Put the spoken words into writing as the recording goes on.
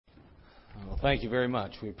Thank you very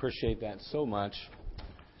much. We appreciate that so much.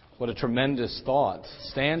 What a tremendous thought.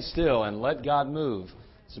 Stand still and let God move.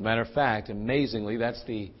 As a matter of fact, amazingly, that's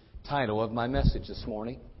the title of my message this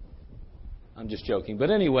morning. I'm just joking.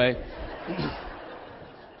 But anyway,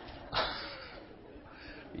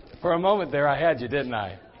 for a moment there I had you, didn't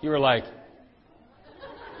I? You were like,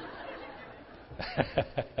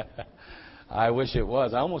 I wish it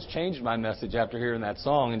was. I almost changed my message after hearing that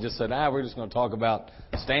song and just said, we're just going to talk about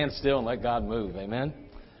stand still and let God move. Amen?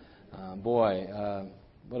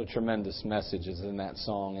 What a tremendous message is in that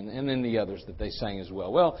song and in the others that they sang as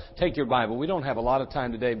well. Well, take your Bible. We don't have a lot of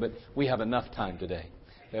time today, but we have enough time today.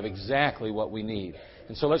 We have exactly what we need.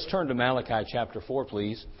 And so let's turn to Malachi chapter 4,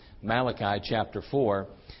 please. Malachi chapter 4.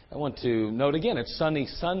 I want to note again, it's Sunny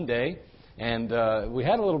Sunday, and we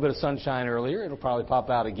had a little bit of sunshine earlier. It'll probably pop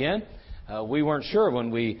out again. We weren't sure when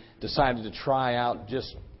we decided to try out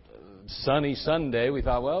just Sunny Sunday. We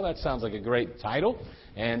thought, well, that sounds like a great title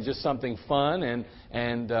and just something fun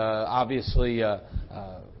and obviously,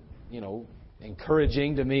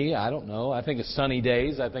 encouraging to me. I don't know. I think of sunny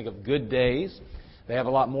days. I think of good days. They have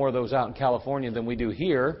a lot more of those out in California than we do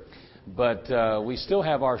here, but we still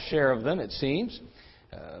have our share of them, it seems.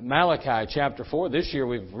 Malachi chapter 4. This year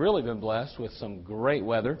we've really been blessed with some great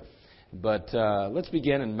weather. But let's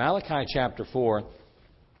begin in Malachi chapter 4.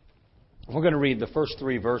 We're going to read the first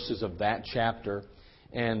 3 verses of that chapter,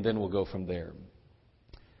 and then we'll go from there.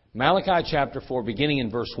 Malachi chapter 4, beginning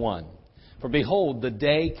in verse 1. For behold, the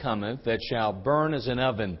day cometh that shall burn as an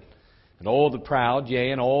oven, and all the proud,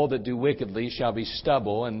 yea, and all that do wickedly shall be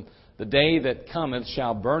stubble, and the day that cometh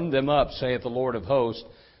shall burn them up, saith the Lord of hosts,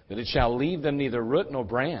 that it shall leave them neither root nor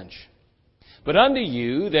branch. But unto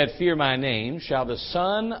you that fear my name shall the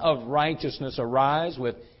Son of Righteousness arise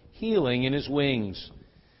with healing in his wings.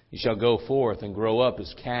 He shall go forth and grow up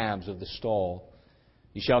as calves of the stall.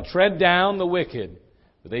 He shall tread down the wicked,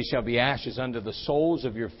 but they shall be ashes under the soles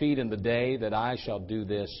of your feet in the day that I shall do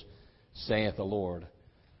this, saith the Lord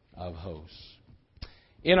of hosts.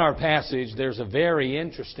 In our passage, there's a very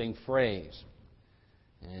interesting phrase.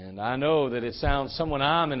 And I know that it sounds somewhat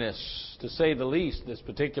ominous, to say the least, this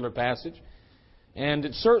particular passage. And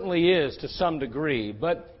it certainly is to some degree,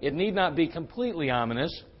 but it need not be completely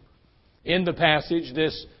ominous. In the passage,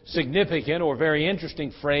 this significant or very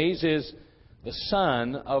interesting phrase is the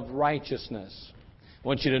Son of Righteousness. I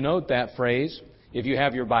want you to note that phrase. If you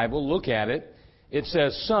have your Bible, look at it. It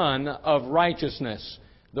says Son of Righteousness.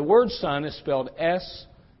 The word Son is spelled S-U-N.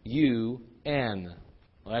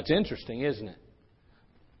 Well, that's interesting, isn't it?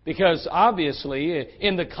 Because obviously,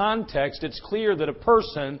 in the context, it's clear that a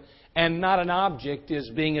person and not an object is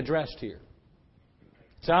being addressed here.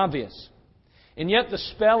 It's obvious. And yet the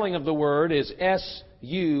spelling of the word is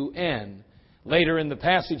S-U-N. Later in the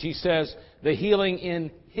passage he says, the healing in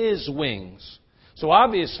his wings. So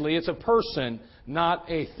obviously it's a person, not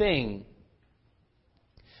a thing.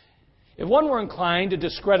 If one were inclined to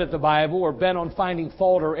discredit the Bible or bent on finding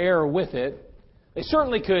fault or error with it, they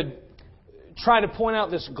certainly could try to point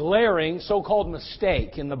out this glaring so-called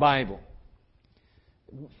mistake in the Bible.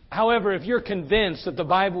 However, if you're convinced that the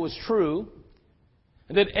Bible is true,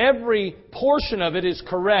 and that every portion of it is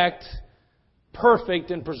correct,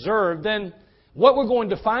 perfect, and preserved, then what we're going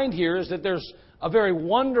to find here is that there's a very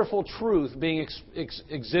wonderful truth being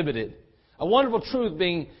exhibited, a wonderful truth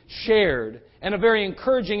being shared, and a very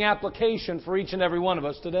encouraging application for each and every one of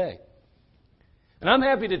us today. And I'm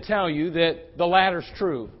happy to tell you that the latter's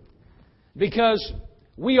true, because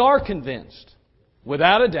we are convinced,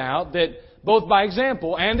 without a doubt, that both by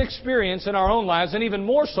example and experience in our own lives, and even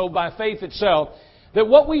more so by faith itself, that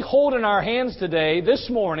what we hold in our hands today, this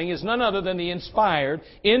morning, is none other than the inspired,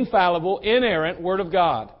 infallible, inerrant Word of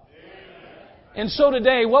God. Amen. And so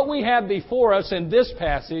today, what we have before us in this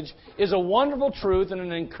passage is a wonderful truth and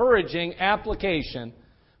an encouraging application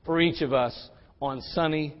for each of us on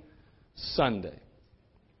Sunny Sunday.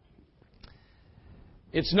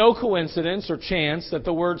 It's no coincidence or chance that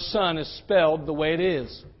the word Son is spelled the way it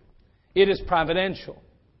is. It is providential.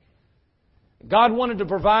 God wanted to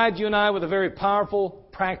provide you and I with a very powerful,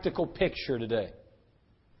 practical picture today.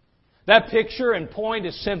 That picture and point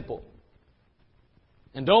is simple.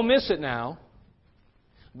 And don't miss it now.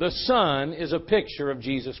 The Son is a picture of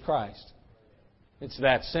Jesus Christ. It's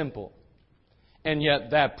that simple. And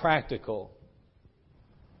yet that practical.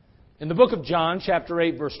 In the book of John, chapter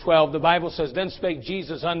 8, verse 12, the Bible says, Then spake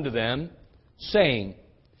Jesus unto them, saying,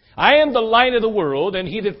 I am the light of the world, and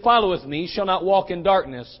he that followeth me shall not walk in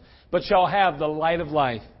darkness, but shall have the light of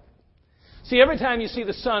life. See, every time you see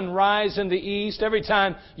the sun rise in the east, every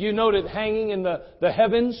time you note it hanging in the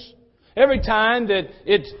heavens, every time that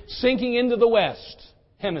it's sinking into the west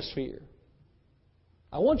hemisphere,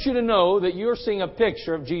 I want you to know that you're seeing a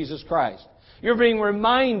picture of Jesus Christ. You're being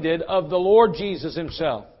reminded of the Lord Jesus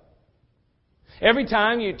Himself. Every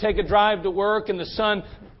time you take a drive to work and the sun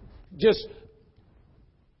just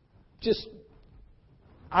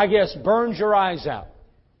I guess, burns your eyes out.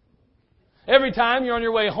 Every time you're on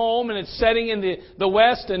your way home and it's setting in the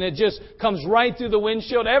west and it just comes right through the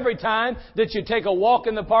windshield. Every time that you take a walk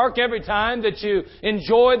in the park. Every time that you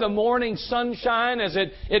enjoy the morning sunshine as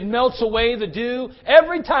it melts away the dew.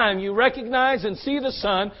 Every time you recognize and see the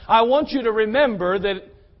sun, I want you to remember that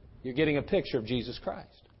you're getting a picture of Jesus Christ.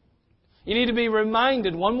 You need to be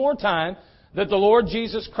reminded one more time that the Lord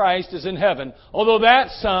Jesus Christ is in heaven. Although that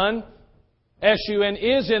sun, S-U-N,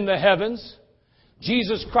 is in the heavens,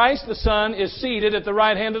 Jesus Christ the Son is seated at the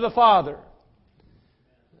right hand of the Father.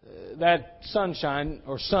 That sunshine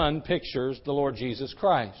or sun pictures the Lord Jesus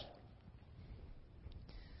Christ.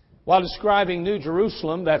 While describing New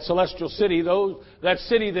Jerusalem, that celestial city, that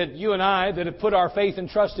city that you and I that have put our faith and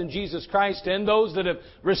trust in Jesus Christ in, those that have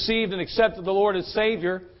received and accepted the Lord as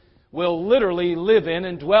Savior, will literally live in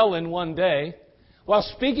and dwell in one day. While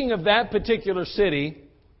speaking of that particular city,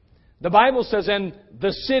 the Bible says, and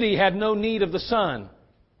the city had no need of the sun,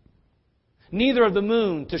 neither of the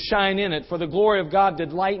moon to shine in it, for the glory of God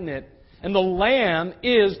did lighten it, and the Lamb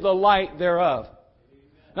is the light thereof.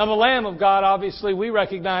 Now the Lamb of God, obviously, we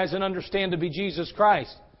recognize and understand to be Jesus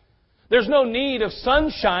Christ. There's no need of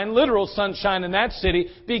sunshine, literal sunshine in that city,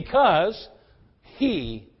 because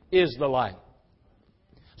He is the light.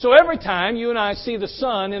 So every time you and I see the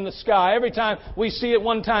sun in the sky, every time we see it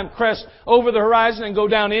one time crest over the horizon and go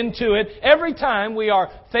down into it, every time we are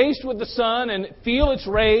faced with the sun and feel its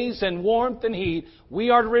rays and warmth and heat, we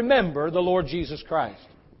are to remember the Lord Jesus Christ.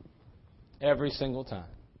 Every single time.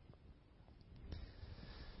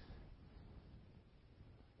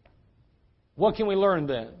 What can we learn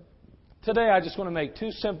then? Today I just want to make two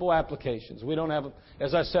simple applications. We don't have,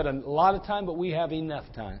 as I said, a lot of time, but we have enough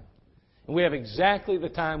time. And we have exactly the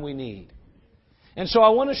time we need. And so I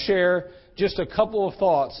want to share just a couple of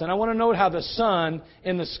thoughts. And I want to note how the sun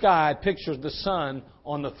in the sky pictures the sun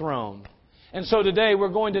on the throne. And so today we're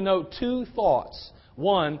going to note two thoughts.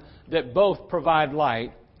 One, that both provide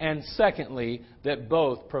light. And secondly, that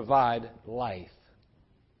both provide life.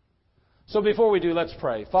 So before we do, let's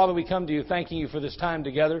pray. Father, we come to You thanking You for this time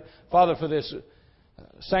together. Father, for this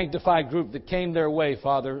sanctified group that came their way,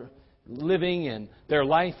 Father, living in their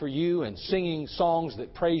life for You and singing songs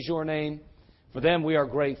that praise Your name. For them, we are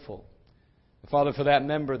grateful. Father, for that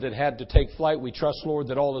member that had to take flight, we trust, Lord,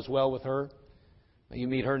 that all is well with her. May You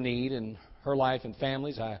meet her need in her life and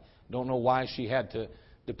families. I don't know why she had to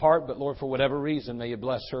depart, but Lord, for whatever reason, may You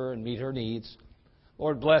bless her and meet her needs.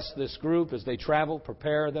 Lord, bless this group as they travel.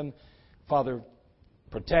 Prepare them. Father,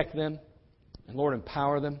 protect them. And Lord,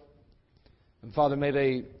 empower them. And Father, may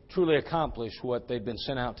they truly accomplish what they've been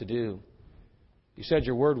sent out to do. You said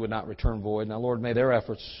Your word would not return void. Now, Lord, may their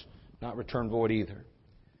efforts not return void either.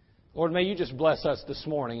 Lord, may You just bless us this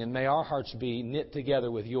morning, and may our hearts be knit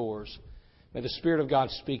together with Yours. May the Spirit of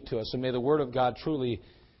God speak to us, and may the Word of God truly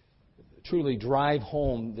drive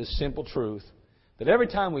home this simple truth, that every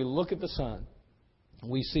time we look at the sun,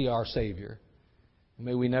 we see our Savior. And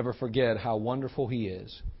may we never forget how wonderful He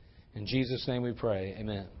is. In Jesus' name we pray.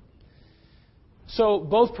 Amen. So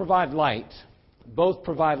both provide light. Both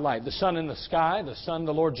provide light. The sun in the sky, the sun,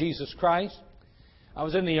 the Lord Jesus Christ. I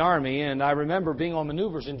was in the Army, and I remember being on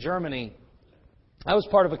maneuvers in Germany. I was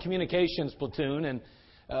part of a communications platoon, and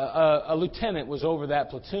a lieutenant was over that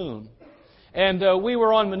platoon. And we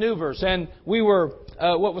were on maneuvers, and we were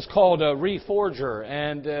what was called a reforger,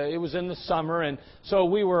 and it was in the summer, and so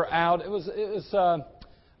we were out. It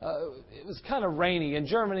was kind of rainy in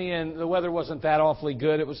Germany, and the weather wasn't that awfully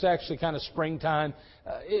good. It was actually kind of springtime.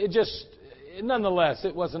 Nonetheless,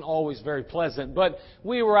 it wasn't always very pleasant. But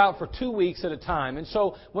we were out for 2 weeks at a time. And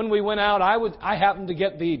so when we went out, I happened to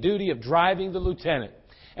get the duty of driving the lieutenant.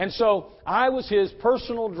 And so I was his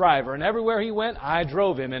personal driver, and everywhere he went, I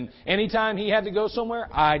drove him. And anytime he had to go somewhere,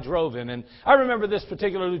 I drove him. And I remember this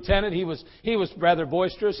particular lieutenant. He was rather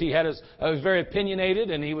boisterous. He was very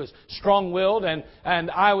opinionated, and he was strong-willed. And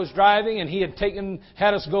I was driving, and he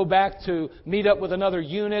had us go back to meet up with another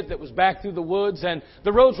unit that was back through the woods. And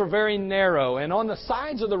the roads were very narrow, and on the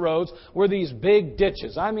sides of the roads were these big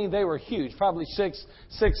ditches. I mean, they were huge, probably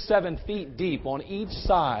 7 feet deep on each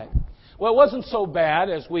side. Well, it wasn't so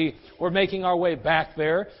bad as we were making our way back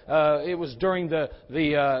there. It was during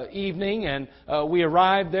the evening, and we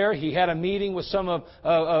arrived there. He had a meeting with some of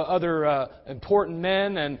other important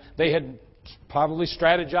men, and they had probably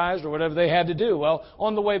strategized or whatever they had to do. Well,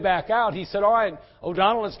 on the way back out, he said, "All right,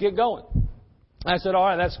 O'Donnell, let's get going." I said, all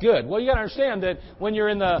right, that's good. Well, you got to understand that when you're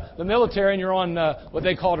in the military and you're on what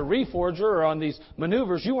they called a reforger or on these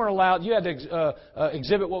maneuvers, you weren't allowed, you had to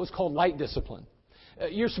exhibit what was called light discipline.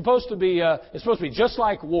 You're supposed to be, it's supposed to be just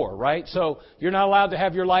like war, right? So you're not allowed to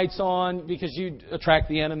have your lights on because you attract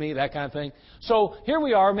the enemy, that kind of thing. So here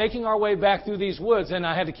we are making our way back through these woods, and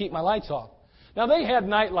I had to keep my lights off. Now, they had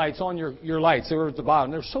night lights on your lights. They were at the bottom.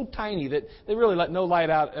 They were so tiny that they really let no light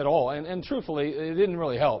out at all. And truthfully, it didn't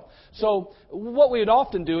really help. So what we'd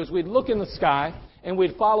often do is we'd look in the sky and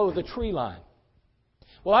we'd follow the tree line.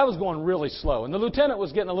 Well, I was going really slow. And the lieutenant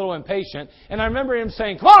was getting a little impatient. And I remember him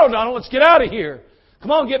saying, "Come on, O'Donnell, let's get out of here.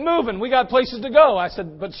 Come on, get moving. We got places to go." I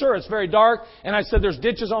said, "But sir, it's very dark." And I said, "There's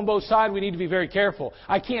ditches on both sides. We need to be very careful.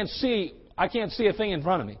 I can't see a thing in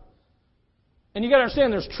front of me." And you got to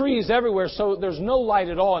understand, there's trees everywhere, so there's no light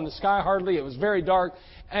at all in the sky, hardly. It was very dark.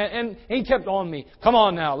 And he kept on me. "Come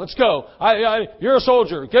on now, let's go. You're a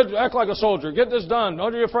soldier. Act like a soldier. Get this done.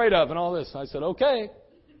 What are you afraid of?" And all this. I said, "Okay."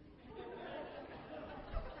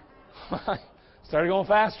 Started going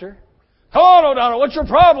faster. "Come on, O'Donnell, what's your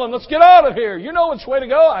problem? Let's get out of here. You know which way to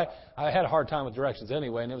go." I had a hard time with directions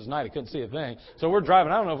anyway, and it was night. I couldn't see a thing. So we're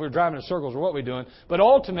driving. I don't know if we were driving in circles or what we're doing. But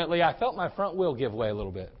ultimately, I felt my front wheel give way a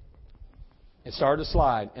little bit. It started to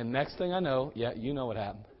slide, and next thing I know, yeah, you know what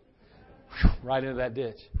happened. Right into that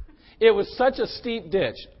ditch. It was such a steep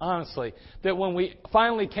ditch, honestly, that when we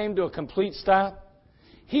finally came to a complete stop,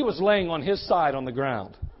 he was laying on his side on the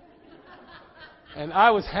ground. And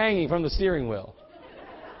I was hanging from the steering wheel.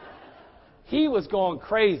 He was going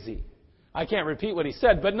crazy. I can't repeat what he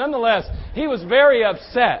said, but nonetheless, he was very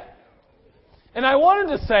upset. And I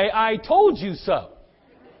wanted to say, "I told you so."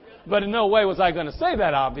 But in no way was I going to say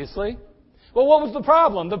that, obviously. Well, what was the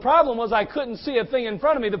problem? The problem was I couldn't see a thing in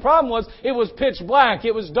front of me. The problem was it was pitch black.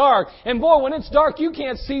 It was dark. And boy, when it's dark, you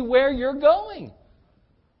can't see where you're going.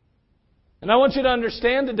 And I want you to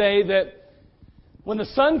understand today that when the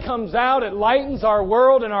sun comes out, it lightens our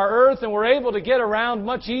world and our earth, and we're able to get around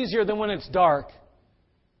much easier than when it's dark.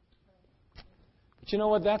 But you know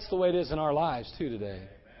what? That's the way it is in our lives too today.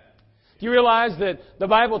 Do you realize that the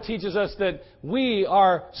Bible teaches us that we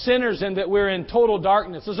are sinners and that we're in total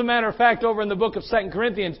darkness? As a matter of fact, over in the book of 2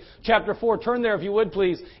 Corinthians chapter 4, turn there if you would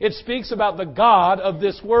please, it speaks about the God of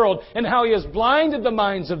this world and how He has blinded the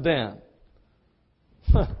minds of them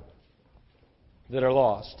that are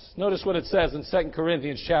lost. Notice what it says in 2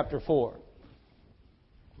 Corinthians chapter 4,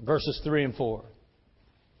 verses 3 and 4.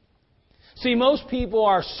 See, most people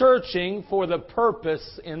are searching for the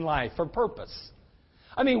purpose in life, for purpose.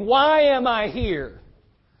 I mean, why am I here?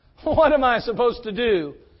 What am I supposed to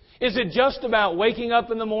do? Is it just about waking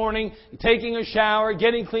up in the morning, taking a shower,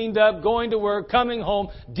 getting cleaned up, going to work, coming home,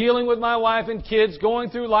 dealing with my wife and kids, going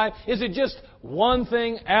through life? Is it just one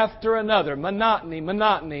thing after another?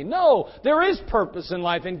 Monotony. No, there is purpose in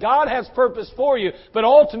life, and God has purpose for you, but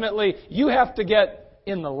ultimately you have to get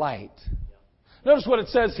in the light. Notice what it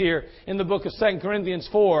says here in the book of 2 Corinthians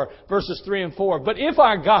 4, verses 3 and 4. "But if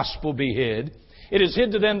our gospel be hid, it is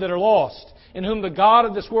hid to them that are lost, in whom the God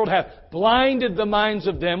of this world hath blinded the minds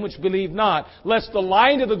of them which believe not, lest the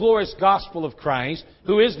light of the glorious gospel of Christ,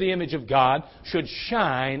 who is the image of God, should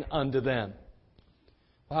shine unto them."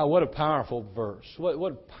 Wow, what a powerful verse.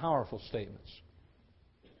 What powerful statements.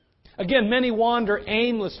 Again, many wander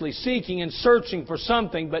aimlessly, seeking and searching for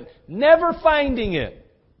something, but never finding it.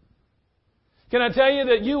 Can I tell you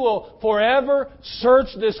that you will forever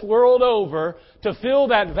search this world over to fill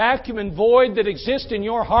that vacuum and void that exists in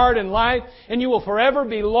your heart and life, and you will forever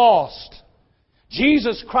be lost.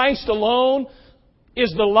 Jesus Christ alone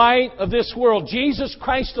is the light of this world. Jesus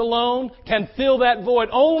Christ alone can fill that void.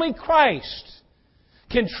 Only Christ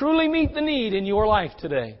can truly meet the need in your life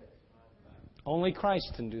today. Only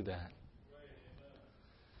Christ can do that.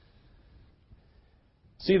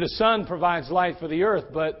 See, the sun provides light for the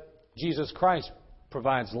earth, but Jesus Christ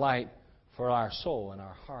provides light for our soul and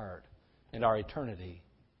our heart and our eternity.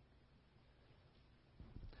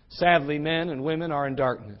 Sadly, men and women are in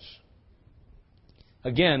darkness.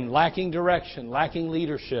 Again, lacking direction, lacking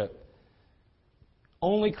leadership.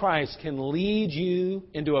 Only Christ can lead you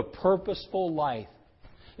into a purposeful life.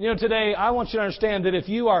 You know, today I want you to understand that if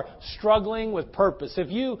you are struggling with purpose, if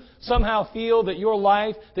you somehow feel that your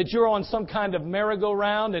life, that you're on some kind of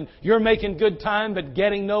merry-go-round and you're making good time but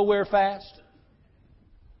getting nowhere fast,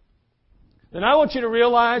 then I want you to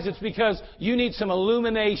realize it's because you need some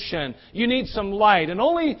illumination. You need some light. And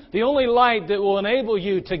the only light that will enable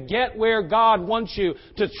you to get where God wants you,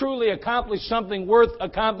 to truly accomplish something worth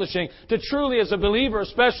accomplishing, to truly, as a believer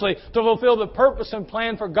especially, to fulfill the purpose and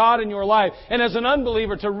plan for God in your life, and as an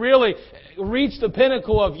unbeliever, to really reach the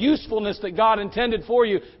pinnacle of usefulness that God intended for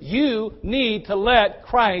you, you need to let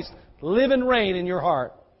Christ live and reign in your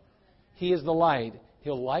heart. He is the light.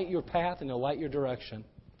 He'll light your path and He'll light your direction.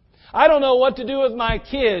 I don't know what to do with my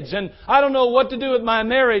kids, and I don't know what to do with my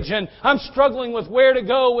marriage, and I'm struggling with where to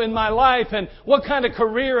go in my life and what kind of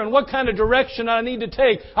career and what kind of direction I need to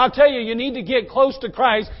take. I'll tell you, you need to get close to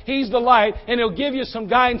Christ. He's the light, and He'll give you some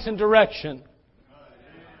guidance and direction.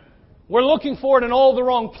 We're looking for it in all the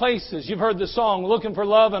wrong places. You've heard the song, looking for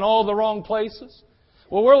love in all the wrong places.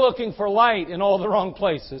 Well, we're looking for light in all the wrong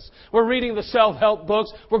places. We're reading the self-help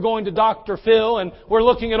books. We're going to Dr. Phil, and we're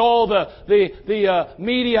looking at all the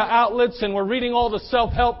media outlets, and we're reading all the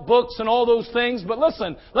self-help books and all those things. But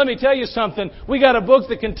listen, let me tell you something. We got a book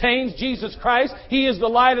that contains Jesus Christ. He is the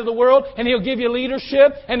light of the world, and He'll give you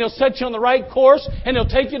leadership, and He'll set you on the right course, and He'll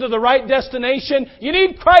take you to the right destination. You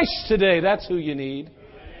need Christ today. That's who you need.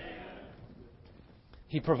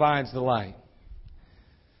 He provides the light.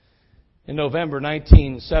 In November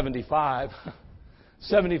 1975,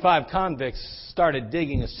 75 convicts started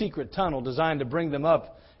digging a secret tunnel designed to bring them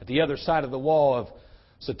up at the other side of the wall of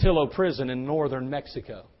Sotillo Prison in northern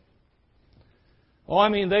Mexico. Oh, I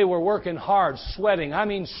mean, they were working hard, sweating,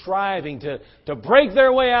 striving to break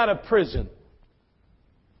their way out of prison.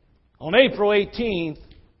 On April 18th,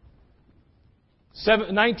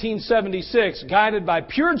 1976, guided by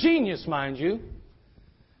pure genius, mind you,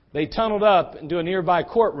 they tunneled up into a nearby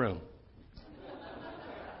courtroom.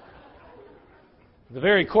 The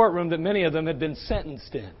very courtroom that many of them had been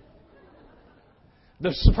sentenced in.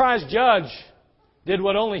 The surprised judge did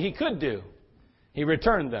what only he could do. He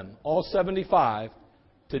returned them, all 75,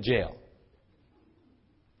 to jail.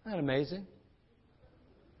 Isn't that amazing?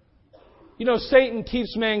 You know, Satan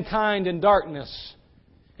keeps mankind in darkness.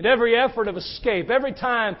 And every effort of escape, every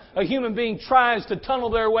time a human being tries to tunnel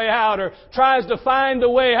their way out or tries to find a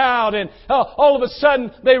way out, and all of a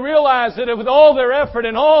sudden they realize that with all their effort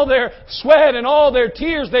and all their sweat and all their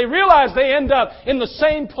tears, they realize they end up in the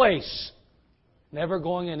same place, never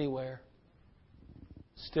going anywhere,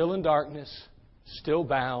 still in darkness, still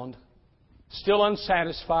bound, still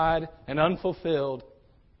unsatisfied and unfulfilled.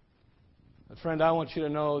 But friend, I want you to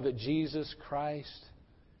know that Jesus Christ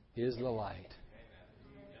is the light.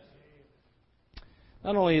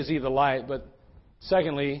 Not only is He the light, but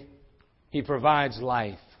secondly, He provides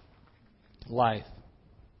life. Life.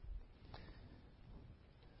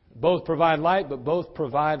 Both provide light, but both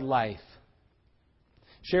provide life.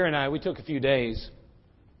 Sherry and I, we took a few days.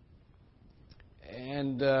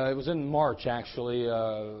 And it was in March, actually,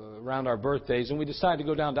 around our birthdays. And we decided to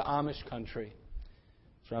go down to Amish country.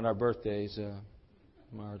 It's around our birthdays,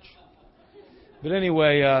 March. But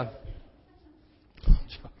anyway...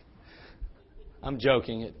 I'm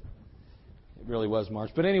joking. It really was March.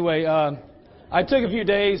 But anyway, I took a few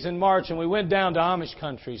days in March and we went down to Amish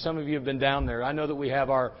country. Some of you have been down there. I know that we have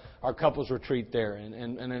our couples retreat there, and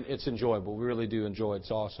it's enjoyable. We really do enjoy it. It's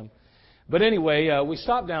awesome. But anyway, we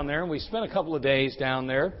stopped down there and we spent a couple of days down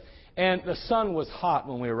there. And the sun was hot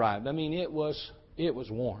when we arrived. I mean, it was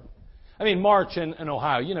warm. I mean, March in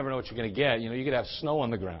Ohio, you never know what you're going to get. You know, you could have snow on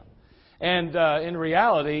the ground. And in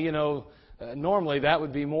reality, normally that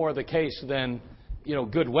would be more the case than,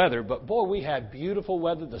 good weather. But boy, we had beautiful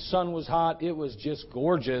weather. The sun was hot. It was just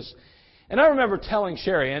gorgeous. And I remember telling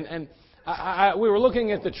Sherry, and we were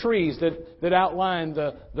looking at the trees that outlined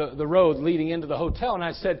the road leading into the hotel. And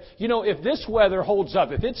I said, if this weather holds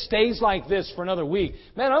up, if it stays like this for another week,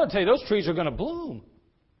 man, I'm going to tell you, those trees are going to bloom.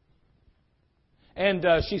 And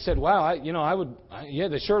she said, wow,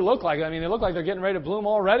 they sure look like it. I mean, they look like they're getting ready to bloom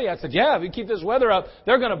already. I said, yeah, if you keep this weather up,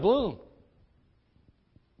 they're going to bloom.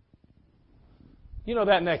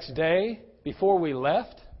 That next day, before we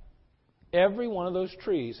left, every one of those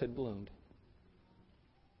trees had bloomed.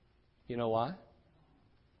 You know why?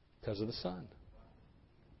 Because of the sun.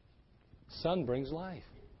 Sun brings life.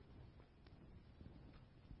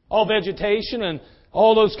 All vegetation and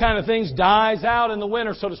all those kind of things dies out in the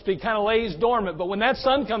winter, so to speak, kind of lays dormant. But when that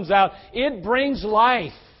sun comes out, it brings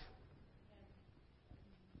life.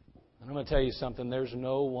 And I'm going to tell you something. There's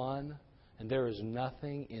no one and there is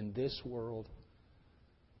nothing in this world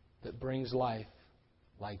that brings life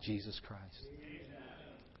like Jesus Christ.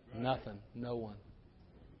 Nothing. No one.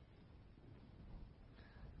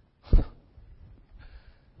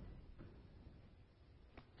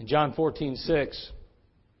 In John 14:6,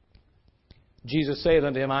 Jesus saith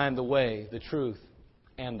unto him, I am the way, the truth,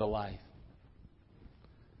 and the life.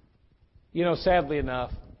 You know, sadly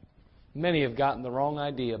enough, many have gotten the wrong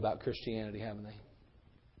idea about Christianity, haven't they?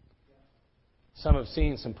 Some have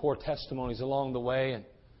seen some poor testimonies along the way, and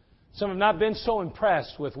some have not been so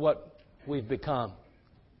impressed with what we've become.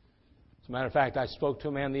 As a matter of fact, I spoke to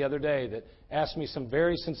a man the other day that asked me some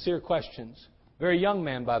very sincere questions. Very young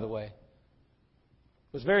man, by the way.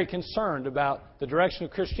 Was very concerned about the direction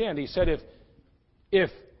of Christianity. He said, if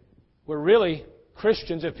we're really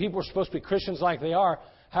Christians, if people are supposed to be Christians like they are,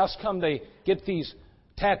 how's come they get these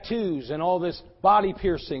tattoos and all this body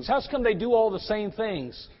piercings? How's come they do all the same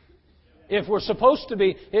things? If we're supposed to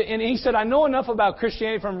be... And he said, I know enough about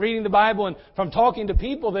Christianity from reading the Bible and from talking to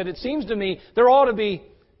people that it seems to me there ought to be...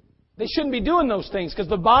 They shouldn't be doing those things because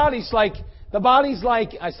the body's like...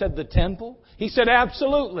 I said, the temple? He said,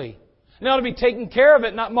 absolutely. And ought to be taking care of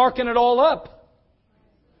it, not marking it all up.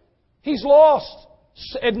 He's lost.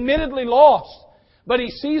 Admittedly lost. But he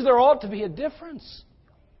sees there ought to be a difference.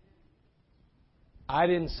 I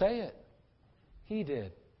didn't say it. He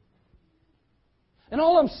did. And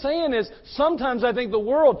all I'm saying is, sometimes I think the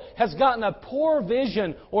world has gotten a poor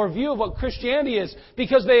vision or view of what Christianity is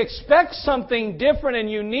because they expect something different and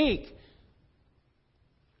unique,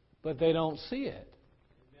 but they don't see it.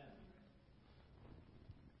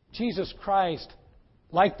 Jesus Christ,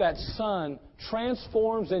 like that sun,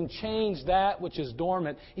 transforms and changes that which is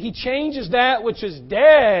dormant. He changes that which is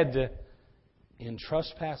dead in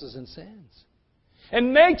trespasses and sins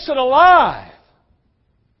and makes it alive.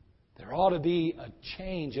 There ought to be a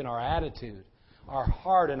change in our attitude, our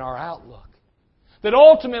heart, and our outlook that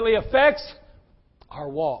ultimately affects our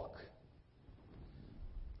walk.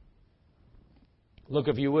 Look,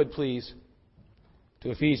 if you would, please, to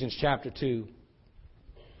Ephesians chapter 2.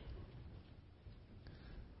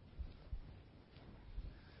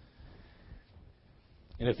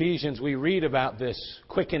 In Ephesians, we read about this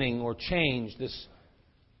quickening or change, this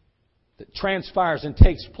that transpires and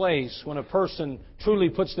takes place when a person truly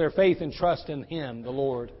puts their faith and trust in Him, the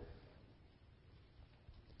Lord.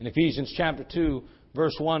 In Ephesians chapter 2,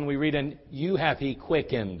 verse 1, we read, And you hath He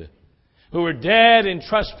quickened, who were dead in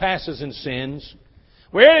trespasses and sins,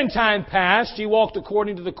 wherein in time past ye walked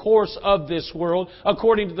according to the course of this world,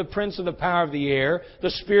 according to the prince of the power of the air,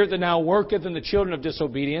 the spirit that now worketh in the children of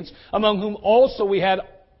disobedience, among whom also we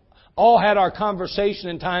all had our conversation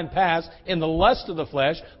in time past in the lust of the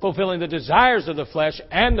flesh, fulfilling the desires of the flesh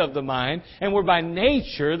and of the mind, and were by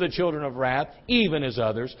nature the children of wrath, even as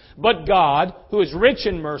others. But God, who is rich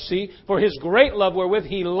in mercy, for His great love wherewith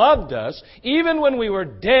He loved us, even when we were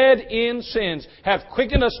dead in sins, hath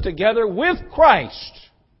quickened us together with Christ.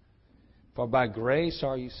 For by grace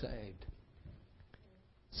are you saved.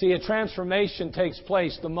 See, a transformation takes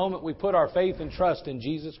place the moment we put our faith and trust in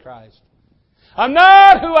Jesus Christ. I'm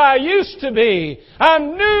not who I used to be.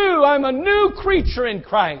 I'm new. I'm a new creature in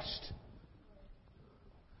Christ.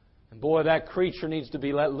 And boy, that creature needs to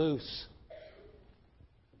be let loose.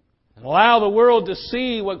 And allow the world to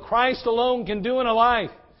see what Christ alone can do in a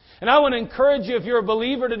life. And I want to encourage you, if you're a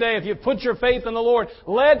believer today, if you've put your faith in the Lord,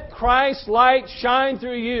 let Christ's light shine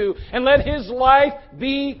through you and let His life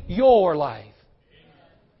be your life.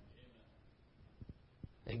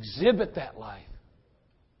 Exhibit that life.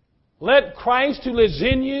 Let Christ who lives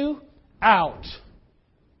in you out.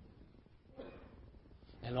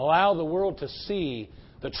 And allow the world to see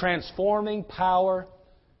the transforming power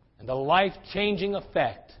and the life-changing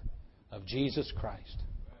effect of Jesus Christ.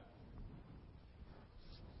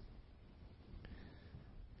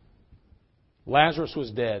 Lazarus was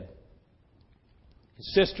dead.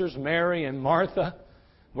 His sisters Mary and Martha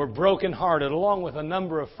were brokenhearted, along with a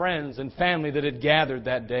number of friends and family that had gathered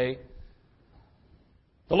that day.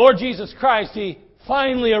 The Lord Jesus Christ, He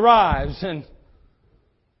finally arrives, and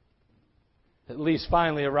at least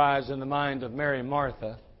finally arrives in the mind of Mary and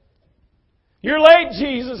Martha. You're late,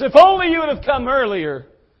 Jesus. If only you would have come earlier.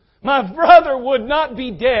 My brother would not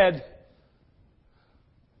be dead.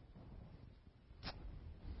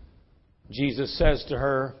 Jesus says to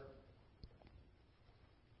her,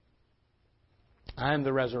 I am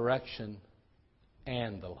the resurrection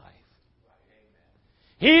and the life.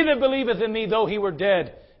 He that believeth in me, though he were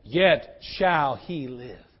dead, yet shall he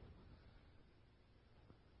live.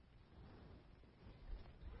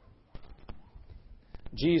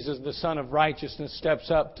 Jesus, the Son of Righteousness,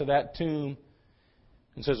 steps up to that tomb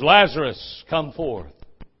and says, Lazarus, come forth.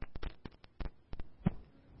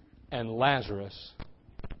 And Lazarus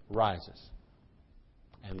rises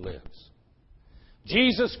and lives.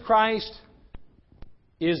 Jesus Christ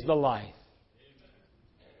is the life.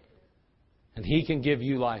 And He can give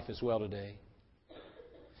you life as well today.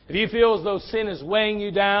 if you feel as though sin is weighing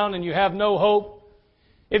you down and you have no hope,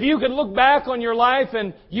 if you could look back on your life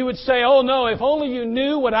and you would say, oh no, if only you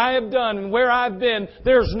knew what I have done and where I've been,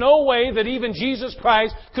 there's no way that even Jesus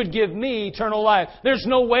Christ could give me eternal life. There's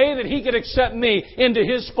no way that He could accept me into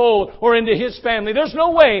His fold or into His family. There's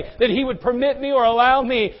no way that He would permit me or allow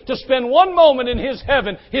me to spend one moment in His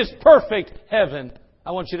heaven, His perfect heaven.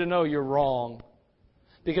 I want you to know you're wrong.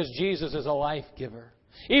 Because Jesus is a life giver.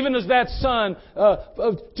 Even as that sun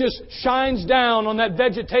just shines down on that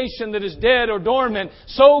vegetation that is dead or dormant,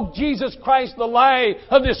 so Jesus Christ, the light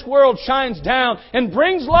of this world, shines down and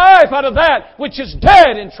brings life out of that which is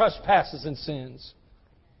dead in trespasses and sins.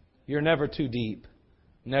 You're never too deep,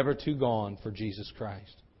 never too gone for Jesus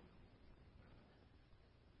Christ.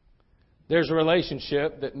 There's a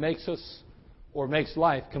relationship that makes us or makes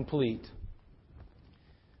life complete.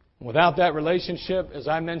 Without that relationship, as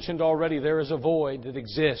I mentioned already, there is a void that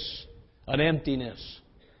exists, an emptiness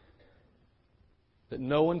that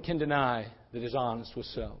no one can deny that is honest with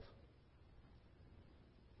self.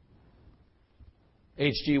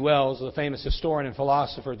 H.G. Wells, the famous historian and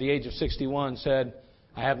philosopher at the age of 61, said,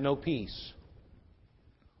 I have no peace.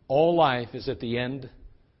 All life is at the end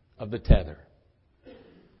of the tether.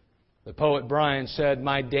 The poet Bryan said,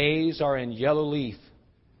 my days are in yellow leaf.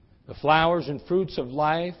 The flowers and fruits of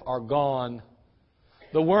life are gone.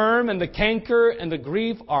 The worm and the canker and the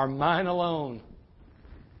grief are mine alone.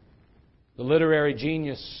 The literary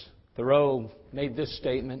genius Thoreau made this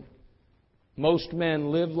statement. Most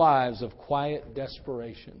men live lives of quiet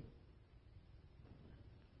desperation.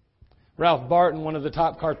 Ralph Barton, one of the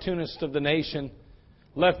top cartoonists of the nation,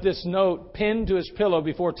 left this note pinned to his pillow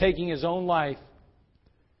before taking his own life.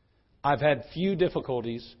 I've had few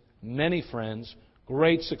difficulties, many friends,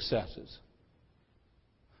 great successes.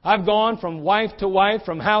 I've gone from wife to wife,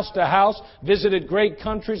 from house to house, visited great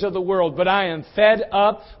countries of the world, but I am fed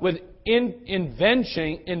up with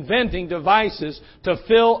inventing devices to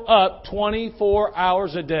fill up 24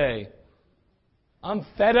 hours a day. I'm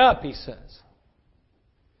fed up, he says,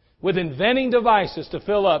 with inventing devices to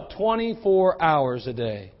fill up 24 hours a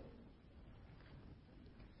day.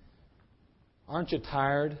 Aren't you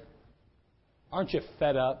tired? Aren't you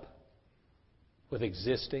fed up with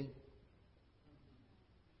existing?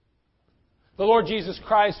 The Lord Jesus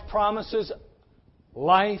Christ promises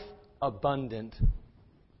life abundant.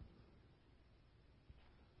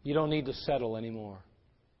 You don't need to settle anymore.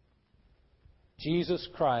 Jesus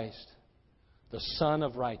Christ, the Son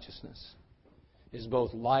of Righteousness, is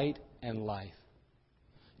both light and life.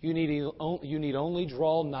 You need only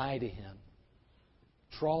draw nigh to Him.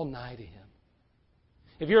 Draw nigh to Him.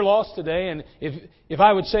 If you're lost today, and if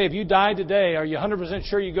I would say, if you died today, are you 100%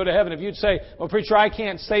 sure you go to heaven? If you'd say, well, preacher, I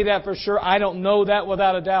can't say that for sure. I don't know that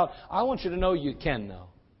without a doubt. I want you to know you can know.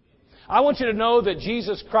 I want you to know that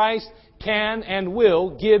Jesus Christ can and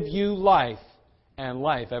will give you life, and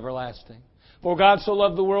life everlasting. For God so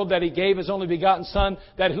loved the world that He gave His only begotten Son,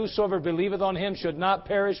 that whosoever believeth on Him should not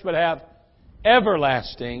perish, but have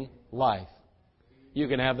everlasting life. You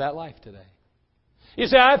can have that life today. You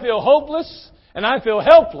say, I feel hopeless and I feel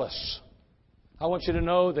helpless. I want you to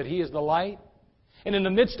know that He is the light. And in the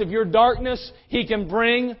midst of your darkness, He can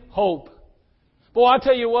bring hope. Boy, I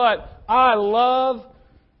tell you what, I love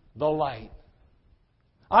the light.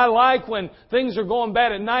 I like when things are going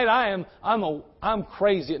bad at night. I'm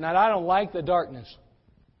crazy at night. I don't like the darkness.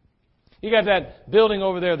 You got that building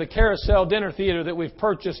over there, the Carousel Dinner Theater that we've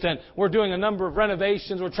purchased, and we're doing a number of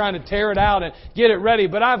renovations. We're trying to tear it out and get it ready.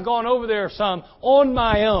 But I've gone over there some on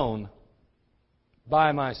my own,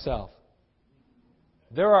 by myself.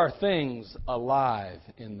 There are things alive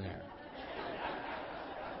in there.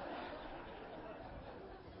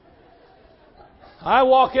 I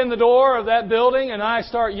walk in the door of that building and I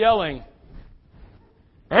start yelling,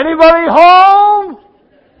 anybody home?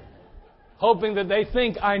 Hoping that they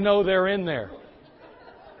think I know they're in there.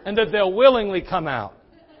 And that they'll willingly come out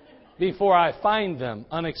before I find them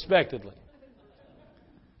unexpectedly.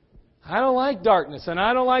 I don't like darkness and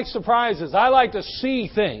I don't like surprises. I like to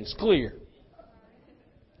see things clear.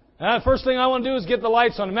 And the first thing I want to do is get the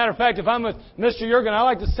lights on. As a matter of fact, if I'm with Mr. Jurgen, I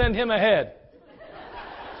like to send him ahead.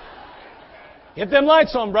 Get them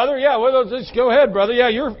lights on, brother. Yeah, well, just go ahead, brother. Yeah,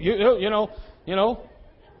 you know,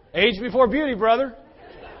 age before beauty, brother.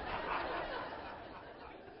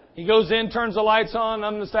 He goes in, turns the lights on.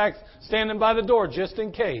 I'm standing by the door just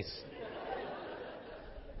in case.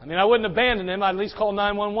 I mean, I wouldn't abandon him. I'd at least call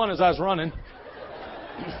 911 as I was running.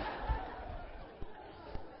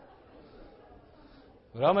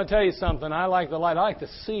 But I'm going to tell you something. I like the light. I like to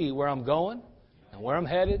see where I'm going and where I'm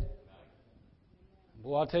headed.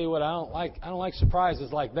 Well, I'll tell you what, I don't like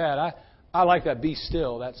surprises like that. I like that Be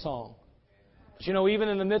Still, that song. But you know, even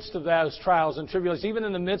in the midst of those trials and tribulations, even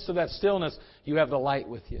in the midst of that stillness, you have the light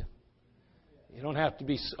with you. You don't have to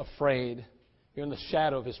be afraid. You're in the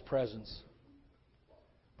shadow of His presence.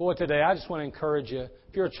 Boy, today I just want to encourage you,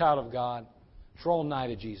 if you're a child of God, draw nigh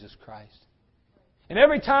to Jesus Christ. And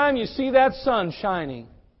every time you see that sun shining,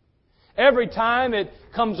 every time it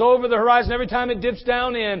comes over the horizon, every time it dips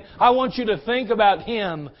down in, I want you to think about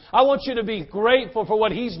Him. I want you to be grateful for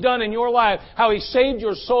what He's done in your life, how He saved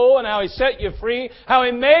your soul and how He set you free, how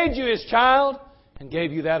He made you His child and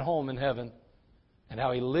gave you that home in heaven, and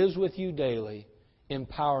how He lives with you daily,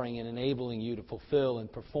 empowering and enabling you to fulfill and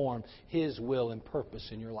perform His will and purpose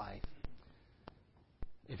in your life.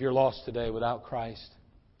 If you're lost today without Christ,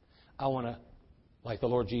 I want to, like the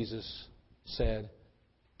Lord Jesus said,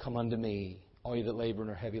 come unto me, all you that labor and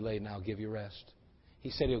are heavy laden, I'll give you rest. He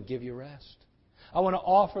said He'll give you rest. I want to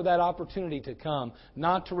offer that opportunity to come,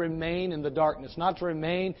 not to remain in the darkness, not to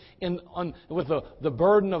remain with the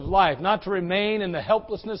burden of life, not to remain in the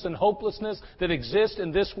helplessness and hopelessness that exist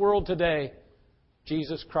in this world today.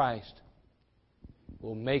 Jesus Christ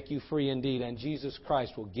will make you free indeed, and Jesus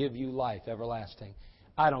Christ will give you life everlasting.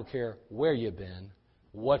 I don't care where you've been,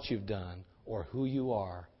 what you've done, or who you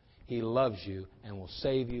are. He loves you and will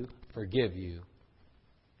save you, forgive you,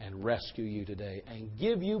 and rescue you today, and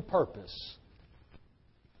give you purpose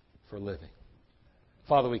for living.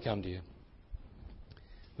 Father, we come to You.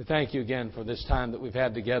 We thank You again for this time that we've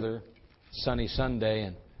had together, sunny Sunday.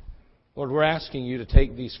 And Lord, we're asking You to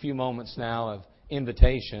take these few moments now of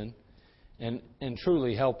invitation and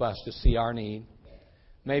truly help us to see our need.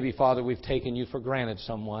 Maybe, Father, we've taken You for granted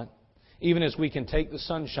somewhat, even as we can take the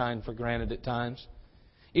sunshine for granted at times.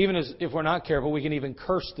 Even as, if we're not careful, we can even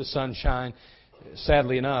curse the sunshine.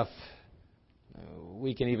 Sadly enough,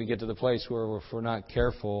 we can even get to the place where if we're not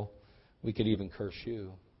careful, we could even curse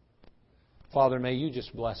You. Father, may You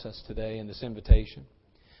just bless us today in this invitation.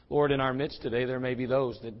 Lord, in our midst today, there may be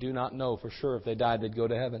those that do not know for sure if they died they'd go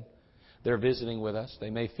to heaven. They're visiting with us.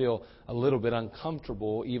 They may feel a little bit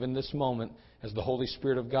uncomfortable even this moment as the Holy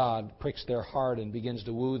Spirit of God pricks their heart and begins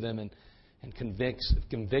to woo them and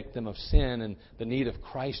convict them of sin and the need of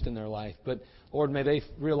Christ in their life. But, Lord, may they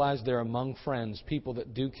realize they're among friends, people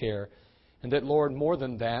that do care, and that, Lord, more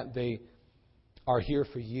than that, they are here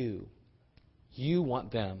for You. You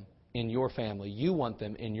want them in Your family. You want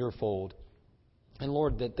them in Your fold. And,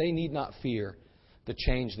 Lord, that they need not fear the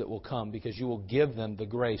change that will come, because You will give them the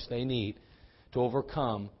grace they need to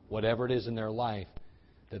overcome whatever it is in their life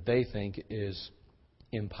that they think is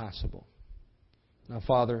impossible. Now,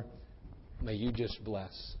 Father, may You just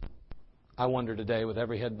bless. I wonder today, with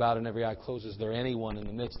every head bowed and every eye closed, is there anyone in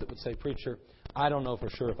the midst that would say, Preacher, I don't know for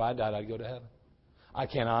sure if I died I'd go to heaven. I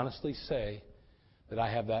can't honestly say that I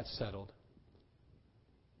have that settled.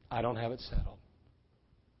 I don't have it settled.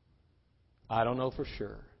 I don't know for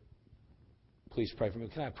sure. Please pray for me.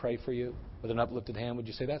 Can I pray for you with an uplifted hand? Would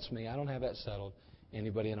you say, that's me. I don't have that settled.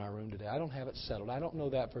 Anybody in our room today? I don't have it settled. I don't know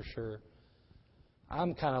that for sure.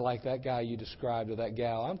 I'm kind of like that guy you described, or that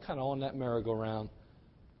gal. I'm kind of on that merry-go-round.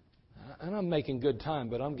 And I'm making good time,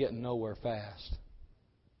 but I'm getting nowhere fast.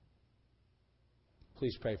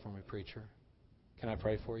 Please pray for me, preacher. Can I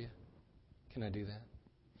pray for you? Can I do that?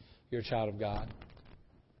 You're a child of God.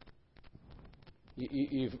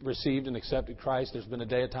 You've received and accepted Christ. There's been a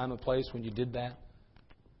day, a time, a place when you did that.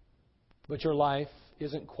 But your life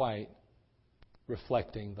isn't quite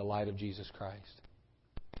reflecting the light of Jesus Christ.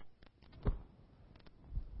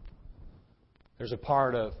 There's a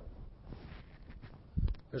part of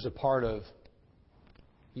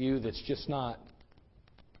you that's just not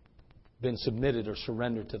been submitted or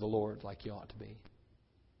surrendered to the Lord like you ought to be.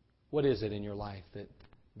 What is it in your life that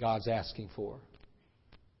God's asking for?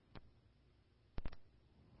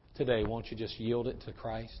 Today, won't you just yield it to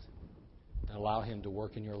Christ and allow Him to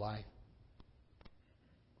work in your life?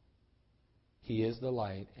 He is the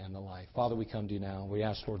light and the life. Father, we come to You now. We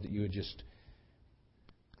ask, Lord, that You would just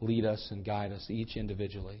lead us and guide us each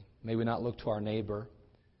individually. May we not look to our neighbor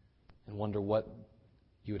and wonder what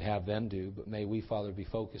You would have them do, but may we, Father, be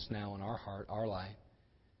focused now on our heart, our life,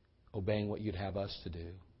 obeying what You'd have us to do.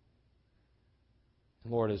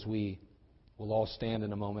 And Lord, as we will all stand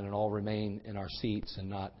in a moment and all remain in our seats and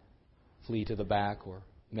not flee to the back or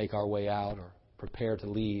make our way out or prepare to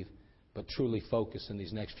leave, but truly focus in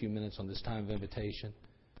these next few minutes on this time of invitation.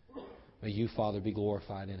 May You, Father, be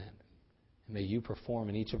glorified in it. And may You perform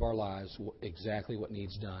in each of our lives exactly what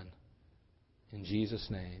needs done. In Jesus'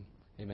 name.